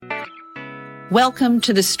Welcome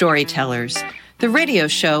to The Storytellers, the radio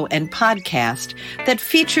show and podcast that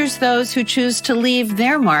features those who choose to leave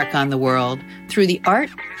their mark on the world through the art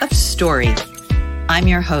of story. I'm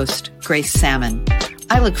your host, Grace Salmon.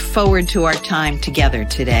 I look forward to our time together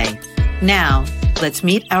today. Now, let's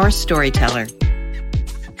meet our storyteller.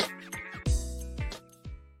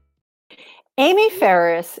 Amy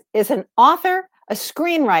Ferris is an author, a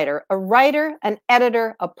screenwriter, a writer, an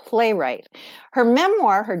editor, a playwright. Her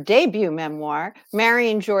memoir, her debut memoir,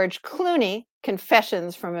 Marrying George Clooney,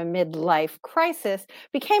 Confessions from a Midlife Crisis,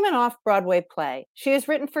 became an off-Broadway play. She has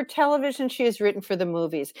written for television. She has written for the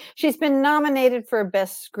movies. She's been nominated for a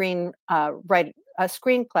Best Screenplay.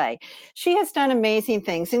 She has done amazing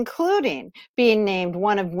things, including being named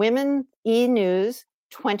one of Women E! News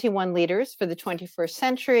 21 Leaders for the 21st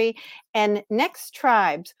Century and Next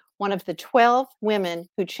Tribes, one of the 12 women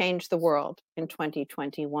who changed the world in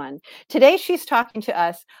 2021. Today, she's talking to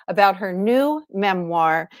us about her new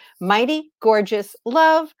memoir, Mighty Gorgeous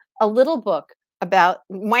Love, a little book about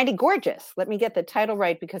Mighty Gorgeous. Let me get the title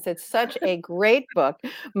right because it's such a great book.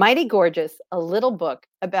 Mighty Gorgeous, a little book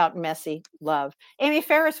about messy love. Amy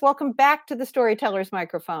Ferris, welcome back to the Storyteller's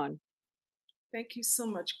Microphone. Thank you so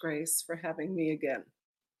much, Grace, for having me again.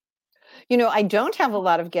 You know, I don't have a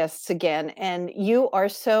lot of guests again, and you are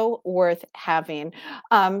so worth having,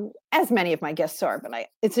 as many of my guests are, but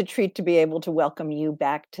it's a treat to be able to welcome you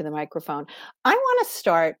back to the microphone. I want to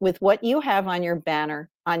start with what you have on your banner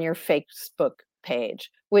on your Facebook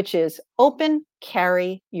page, which is Open,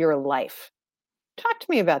 Carry Your Life. Talk to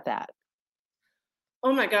me about that.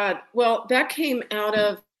 Oh my God. Well, that came out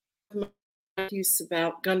of my piece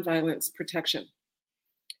about gun violence protection.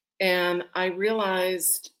 And I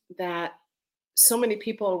realized that so many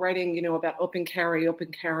people are writing, about open carry,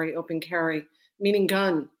 meaning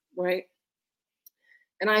gun, right?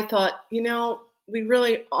 And I thought, we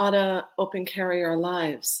really ought to open carry our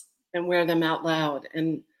lives and wear them out loud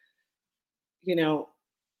and,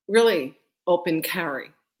 really open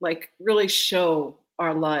carry, like really show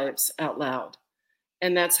our lives out loud.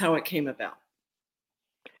 And that's how it came about.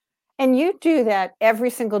 And you do that every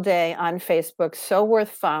single day on Facebook, so worth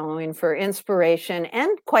following for inspiration and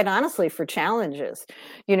quite honestly for challenges.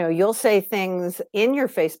 You'll say things in your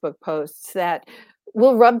Facebook posts that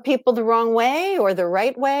will rub people the wrong way or the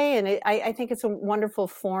right way. And I think it's a wonderful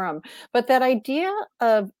forum. But that idea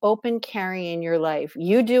of open carrying your life,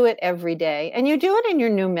 you do it every day and you do it in your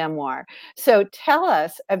new memoir. So tell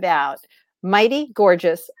us about Mighty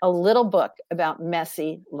Gorgeous, a little book about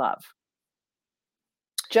messy love.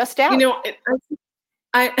 Just out.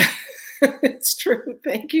 It's true.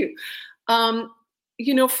 Thank you.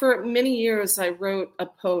 For many years, I wrote a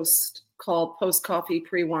post called Post Coffee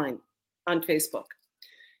Pre-Wine on Facebook.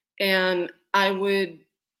 And I would,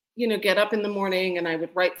 get up in the morning and I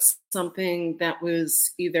would write something that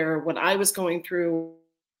was either what I was going through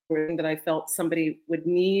or that I felt somebody would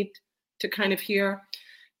need to kind of hear.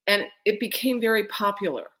 And it became very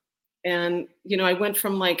popular. And, I went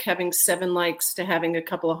from having 7 likes to having a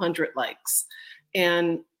couple of 100 likes.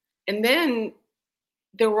 And then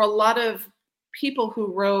there were a lot of people who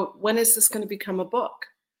wrote, when is this going to become a book?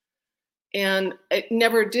 And it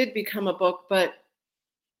never did become a book, but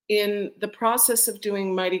in the process of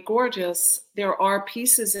doing Mighty Gorgeous, there are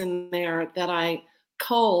pieces in there that I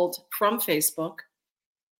culled from Facebook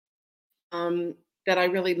that I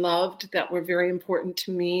really loved, that were very important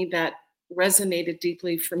to me, that resonated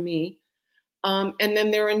deeply for me. And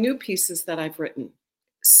then there are new pieces that I've written.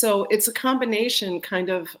 So it's a combination kind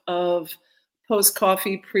of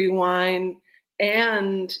post-coffee, pre-wine,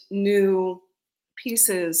 and new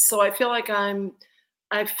pieces. So I feel like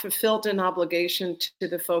I've fulfilled an obligation to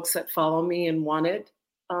the folks that follow me and wanted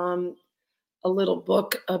a little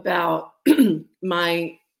book about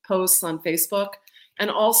my posts on Facebook, and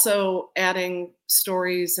also adding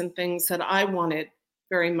stories and things that I wanted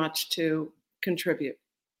very much to contribute.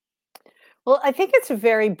 Well, I think it's a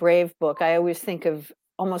very brave book. I always think of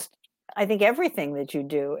I think everything that you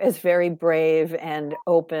do is very brave and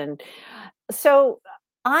open. So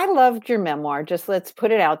I loved your memoir. Just let's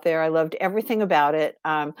put it out there. I loved everything about it.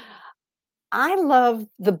 I love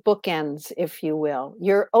the bookends, if you will.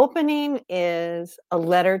 Your opening is a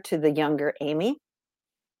letter to the younger Amy.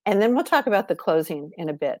 And then we'll talk about the closing in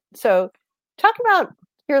a bit. So talk about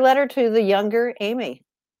your letter to the younger Amy.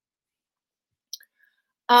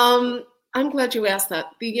 I'm glad you asked that.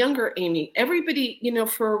 The younger Amy, everybody,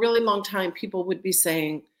 for a really long time, people would be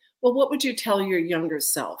saying, well, what would you tell your younger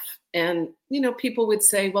self? And, people would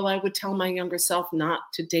say, well, I would tell my younger self not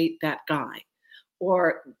to date that guy,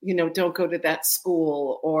 or, don't go to that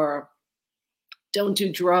school, or don't do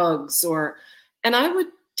drugs, and I would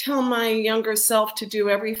tell my younger self to do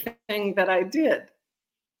everything that I did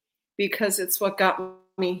because it's what got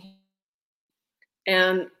me.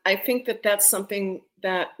 And I think that that's something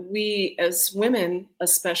that we as women,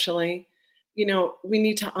 especially, we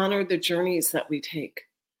need to honor the journeys that we take.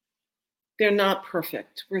 They're not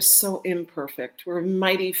perfect. We're so imperfect. We're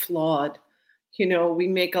mighty flawed. We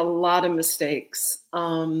make a lot of mistakes.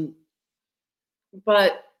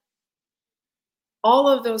 But all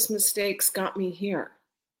of those mistakes got me here.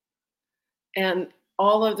 And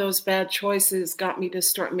all of those bad choices got me to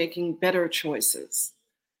start making better choices.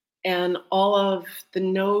 And all of the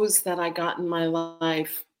no's that I got in my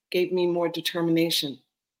life gave me more determination.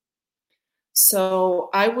 So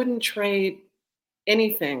I wouldn't trade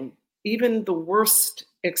anything, even the worst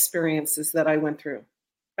experiences that I went through.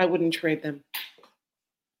 I wouldn't trade them.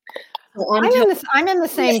 So I'm in the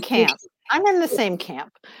same camp. I'm in the same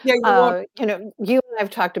camp. Yeah, You and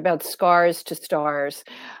I've talked about scars to stars.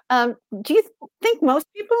 Do you think most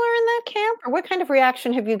people are in that camp, or what kind of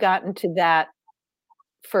reaction have you gotten to that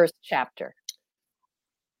first chapter?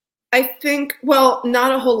 I think, well,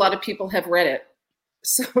 not a whole lot of people have read it,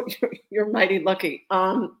 so you're mighty lucky.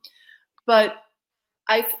 But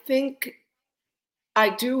I think, I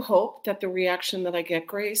do hope that the reaction that I get,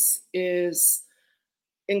 Grace, is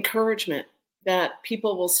encouragement, that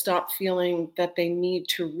people will stop feeling that they need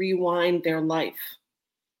to rewind their life,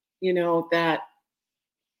 that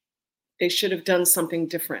they should have done something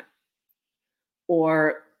different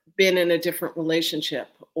or been in a different relationship,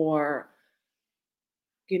 or,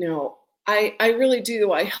 I really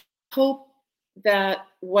do. I hope that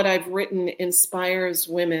what I've written inspires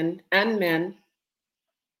women and men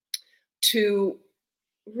to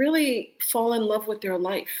really fall in love with their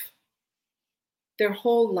life, their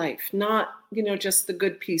whole life, not, just the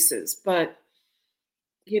good pieces, but,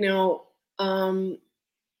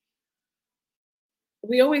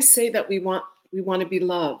 we always say that we want to be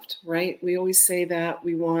loved, right? We always say that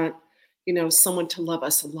we want, someone to love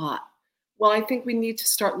us a lot. Well, I think we need to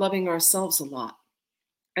start loving ourselves a lot.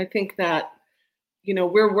 I think that,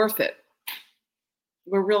 we're worth it.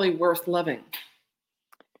 We're really worth loving.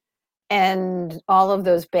 And all of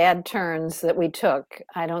those bad turns that we took,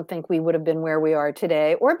 I don't think we would have been where we are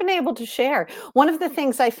today or been able to share. One of the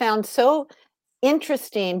things I found so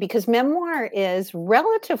interesting, because memoir is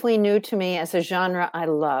relatively new to me as a genre I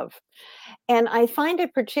love. And I find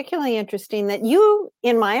it particularly interesting that you,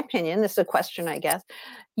 in my opinion, this is a question, I guess,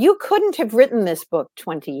 you couldn't have written this book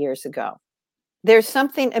 20 years ago. There's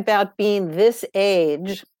something about being this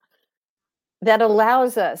age that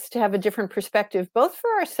allows us to have a different perspective, both for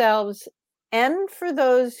ourselves and for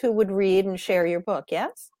those who would read and share your book.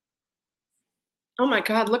 Yes? Oh my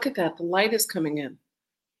God, look at that. The light is coming in.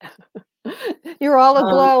 You're all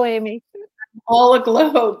aglow, Amy. All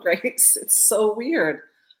aglow, Grace. It's so weird.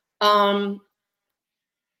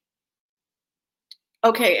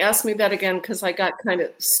 Okay, ask me that again, because I got kind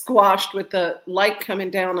of squashed with the light coming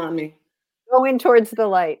down on me. Going towards the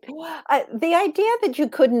light. The idea that you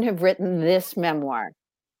couldn't have written this memoir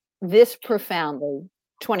this profoundly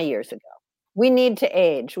 20 years ago. We need to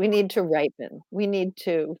age. We need to ripen. We need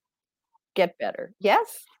to get better.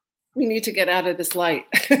 Yes? We need to get out of this light.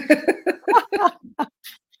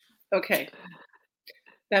 Okay.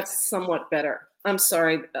 That's somewhat better. I'm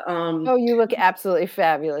sorry. Oh, you look absolutely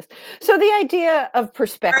fabulous. So the idea of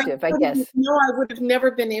perspective, I guess. No, I would have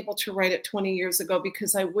never been able to write it 20 years ago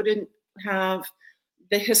because I wouldn't have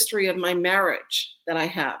the history of my marriage that I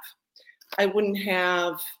have. I wouldn't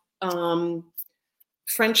have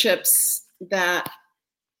friendships that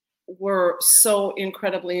were so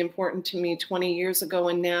incredibly important to me 20 years ago,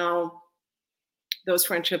 and now those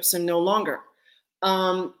friendships are no longer.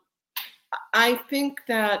 I think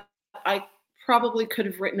that I probably could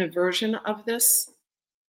have written a version of this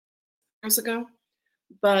years ago,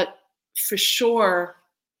 but for sure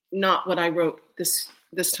not what I wrote this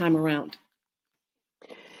time around.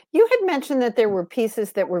 You had mentioned that there were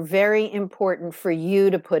pieces that were very important for you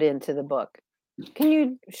to put into the book. Can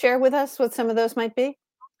you share with us what some of those might be?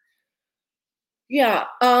 Yeah,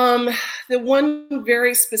 the one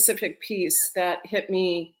very specific piece that hit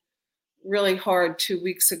me really hard 2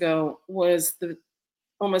 weeks ago was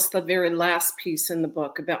almost the very last piece in the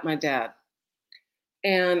book about my dad.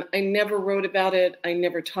 And I never wrote about it. I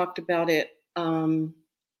never talked about it.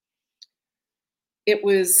 It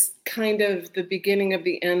was kind of the beginning of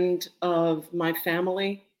the end of my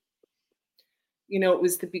family. It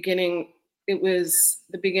was the beginning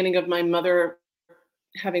of my mother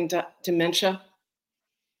having dementia.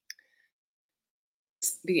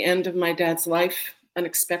 It's the end of my dad's life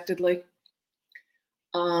unexpectedly.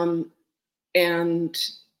 And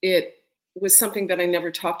it was something that I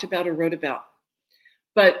never talked about or wrote about.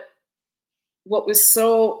 But what was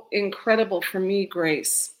so incredible for me,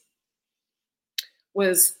 Grace,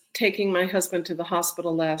 was taking my husband to the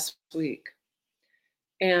hospital last week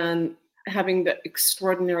and having the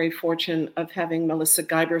extraordinary fortune of having Melissa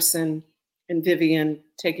Giberson and Vivian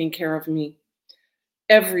taking care of me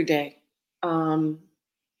every day.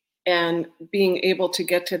 And being able to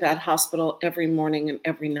get to that hospital every morning and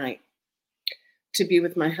every night to be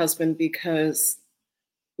with my husband, because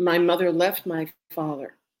my mother left my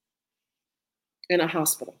father in a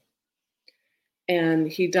hospital and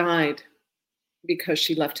he died because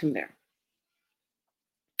she left him there.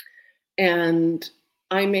 And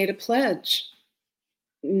I made a pledge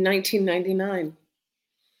in 1999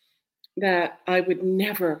 that I would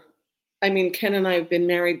never, I mean, Ken and I had been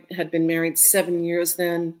married 7 years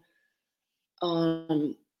then.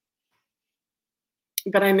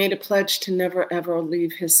 But I made a pledge to never, ever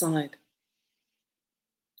leave his side.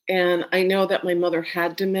 And I know that my mother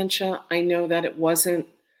had dementia. I know that it wasn't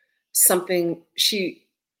something she,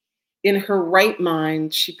 in her right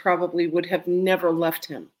mind, she probably would have never left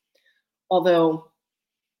him. Although,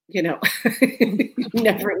 you know, you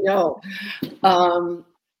never know.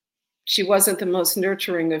 She wasn't the most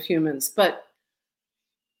nurturing of humans, but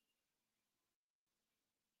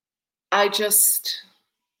I just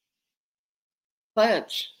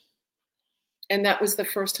pledge. And that was the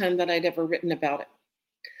first time that I'd ever written about it.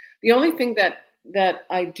 The only thing that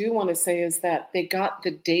I do want to say is that they got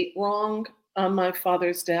the date wrong on my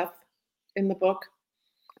father's death in the book.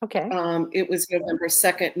 Okay. It was November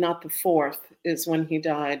 2nd, not the 4th, is when he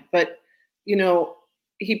died. But, you know,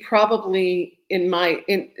 he probably and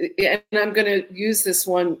I'm going to use this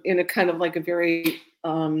one in a kind of like a very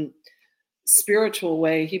spiritual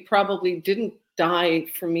way. He probably didn't die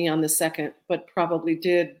for me on the 2nd, but probably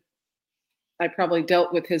did. I probably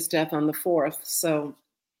dealt with his death on the 4th. So,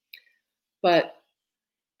 but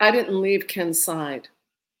I didn't leave Ken's side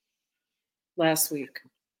last week.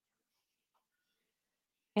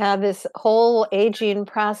 Yeah, this whole aging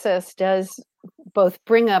process does both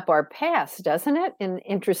bring up our past, doesn't it, in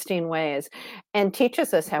interesting ways, and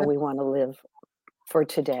teaches us how we want to live for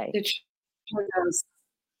today. It sure does.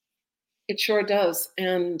 It sure does.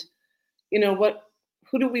 And you know what?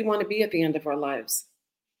 Who do we want to be at the end of our lives?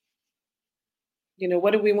 You know,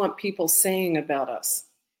 what do we want people saying about us?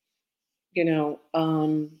 You know,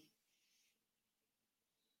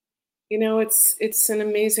 it's an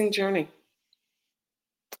amazing journey.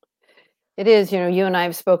 It is. You know, you and I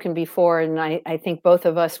have spoken before, and I think both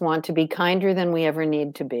of us want to be kinder than we ever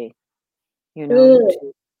need to be. You know,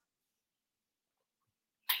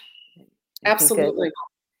 Absolutely.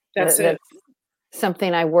 That's it. That's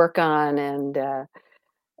something I work on, and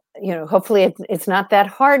you know, hopefully it's not that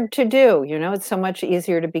hard to do. You know, it's so much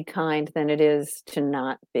easier to be kind than it is to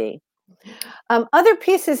not be. Other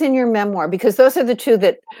pieces in your memoir, because those are the two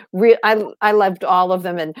that I loved all of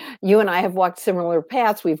them, and you and I have walked similar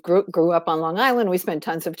paths. We've grew up on Long Island. We spent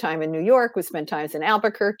tons of time in New York. We spent times in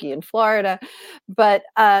Albuquerque in Florida. But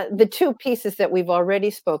the two pieces that we've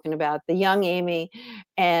already spoken about, the young Amy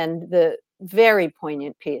and the very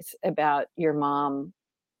poignant piece about your mom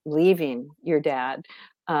leaving your dad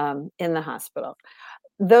in the hospital.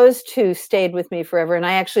 Those two stayed with me forever. And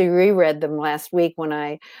I actually reread them last week when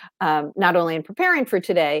I, not only in preparing for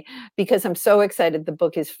today, because I'm so excited the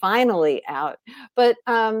book is finally out, but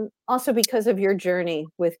also because of your journey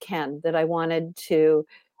with Ken, that I wanted to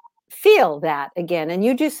feel that again. And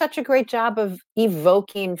you do such a great job of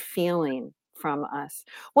evoking feeling from us.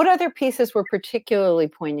 What other pieces were particularly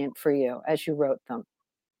poignant for you as you wrote them?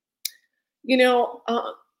 You know,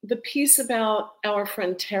 the piece about our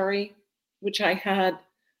friend Terry, which I had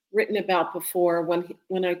written about before,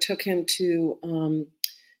 when I took him to,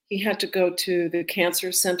 he had to go to the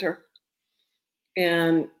cancer center,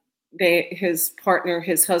 and his partner,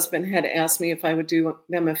 his husband, had asked me if I would do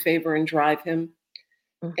them a favor and drive him.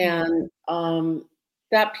 Mm-hmm. And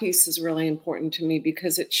that piece is really important to me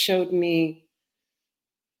because it showed me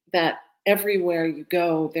that everywhere you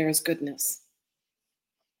go, there's goodness.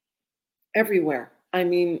 Everywhere. I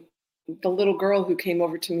mean, the little girl who came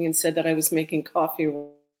over to me and said that I was making coffee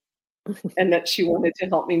and that she wanted to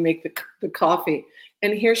help me make the coffee.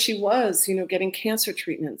 And here she was, you know, getting cancer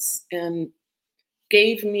treatments and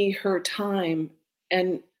gave me her time.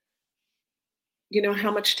 And, you know,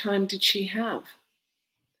 how much time did she have?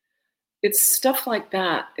 It's stuff like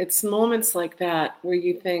that. It's moments like that where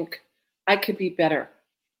you think, I could be better.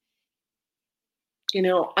 You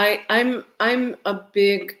know, I'm a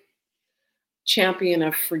big champion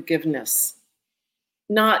of forgiveness,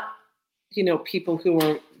 not, you know, people who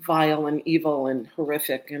are vile and evil and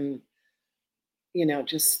horrific, and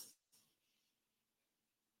just,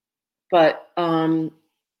 but, the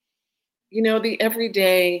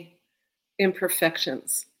everyday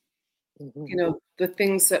imperfections, the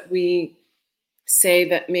things that we say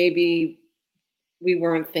that maybe we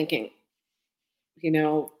weren't thinking,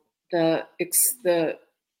 the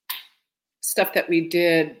stuff that we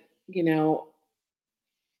did, in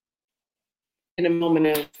a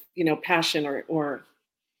moment of, passion or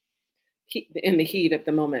in the heat of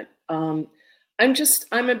the moment. I'm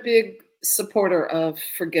a big supporter of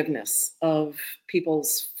forgiveness of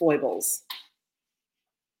people's foibles.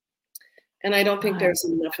 And I don't think there's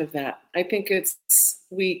enough of that. I think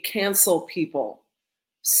we cancel people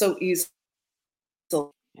so easily.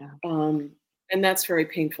 Yeah. And that's very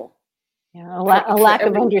painful. Yeah, a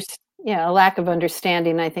lack of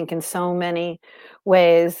understanding, I think, in so many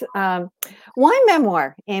ways. Why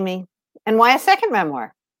memoir, Amy? And why a second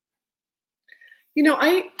memoir?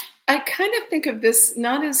 I kind of think of this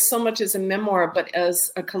not as so much as a memoir, but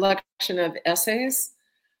as a collection of essays,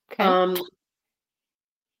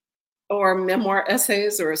 or memoir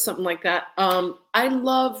essays or something like that. I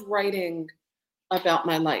love writing about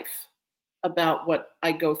my life, about what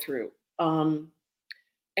I go through.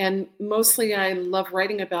 And mostly I love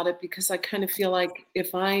writing about it because I kind of feel like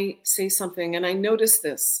if I say something, and I notice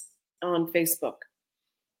this on Facebook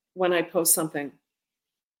when I post something,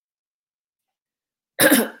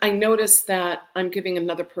 I notice that I'm giving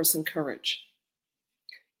another person courage.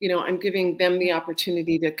 I'm giving them the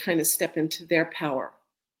opportunity to kind of step into their power.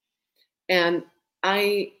 And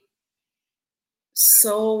I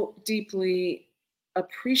so deeply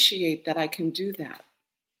appreciate that I can do that,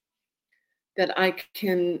 that I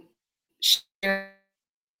can share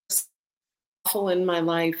awful in my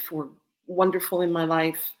life or wonderful in my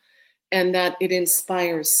life, and that it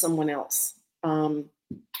inspires someone else.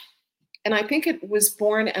 And I think it was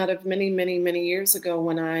born out of many, many, many years ago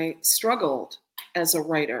when I struggled as a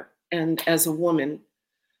writer and as a woman.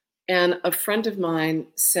 And a friend of mine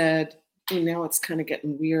said, now it's kind of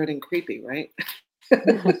getting weird and creepy, right?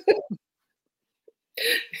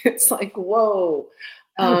 It's like, whoa.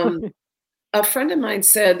 A friend of mine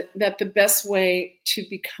said that the best way to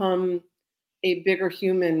become a bigger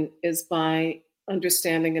human is by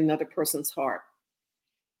understanding another person's heart.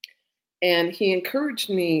 And he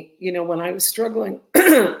encouraged me, when I was struggling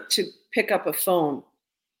to pick up a phone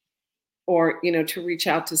or, to reach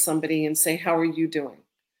out to somebody and say, how are you doing?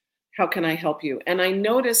 How can I help you? And I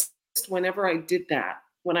noticed whenever I did that,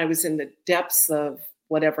 when I was in the depths of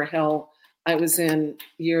whatever hell I was in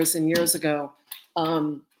years and years ago,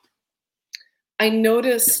 I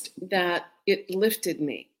noticed that it lifted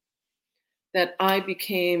me, that I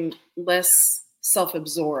became less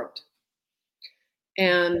self-absorbed.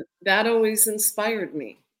 And that always inspired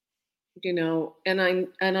me, and I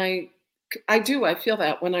feel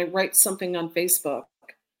that when I write something on Facebook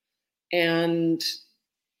and,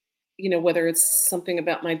 whether it's something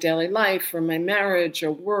about my daily life or my marriage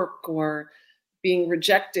or work or being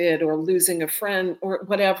rejected or losing a friend or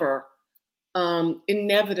whatever,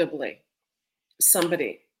 inevitably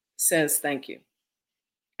somebody says thank you.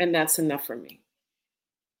 And that's enough for me.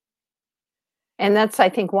 And that's, I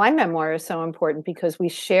think, why memoir is so important, because we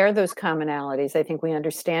share those commonalities. I think we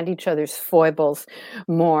understand each other's foibles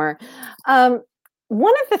more.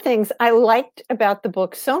 One of the things I liked about the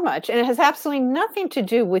book so much, and it has absolutely nothing to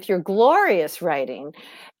do with your glorious writing,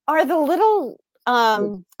 are the little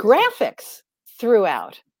graphics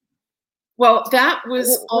throughout. Well, that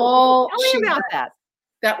was all. Tell me about that.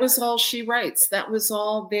 That was all She Writes. That was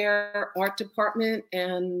all their art department,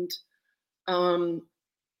 and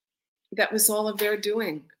that was all of their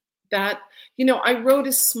doing. That, I wrote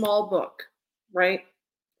a small book, right?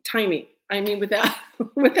 Tiny. I mean,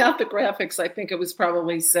 without the graphics, I think it was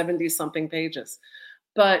probably 70 something pages.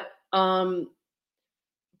 But Brooke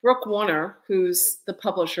Warner, who's the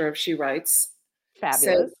publisher of She Writes, fabulous,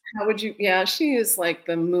 said, how would you, yeah, she is like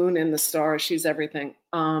the moon and the stars. She's everything.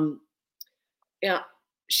 Yeah.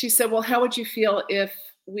 She said, well, how would you feel if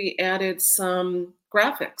we added some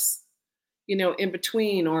graphics, in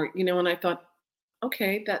between, or, and I thought,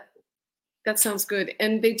 okay, that sounds good.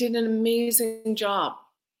 And they did an amazing job.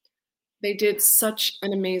 They did such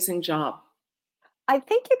an amazing job. I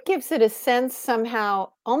think it gives it a sense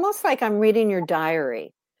somehow, almost like I'm reading your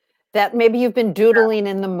diary, that maybe you've been doodling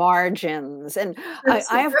in the margins. And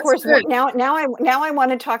I of course, now I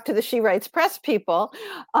want to talk to the She Writes Press people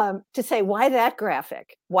to say, why that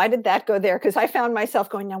graphic? Why did that go there? Because I found myself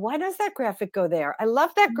going, now, why does that graphic go there? I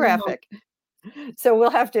love that graphic. So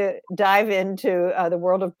we'll have to dive into the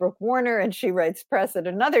world of Brooke Warner and She Writes Press at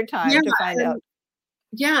another time to find out.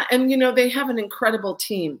 Yeah, and they have an incredible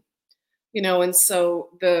team. And so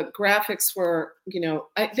the graphics were,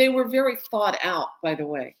 they were very thought out, by the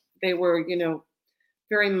way. They were,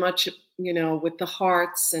 very much, with the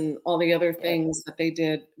hearts and all the other things that they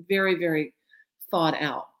did, very, very thought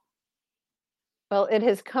out. Well, it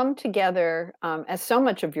has come together, as so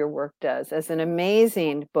much of your work does, as an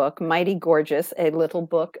amazing book, Mighty Gorgeous, a little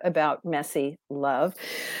book about messy love.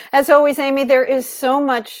 As always, Amy, there is so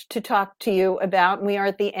much to talk to you about. We are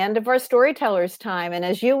at the end of our storyteller's time. And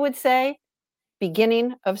as you would say,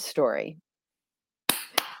 beginning of story.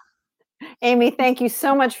 Amy, thank you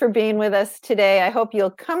so much for being with us today. I hope you'll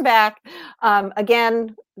come back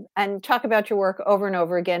again and talk about your work over and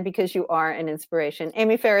over again, because you are an inspiration.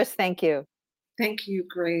 Amy Ferris, thank you. Thank you,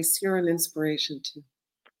 Grace. You're an inspiration too.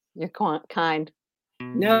 You're kind.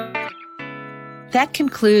 No. That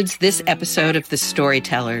concludes this episode of The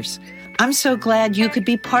Storytellers. I'm so glad you could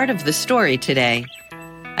be part of the story today.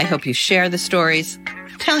 I hope you share the stories,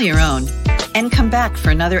 tell your own, and come back for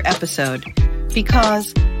another episode,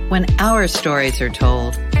 because when our stories are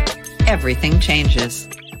told, everything changes.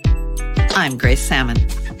 I'm Grace Salmon.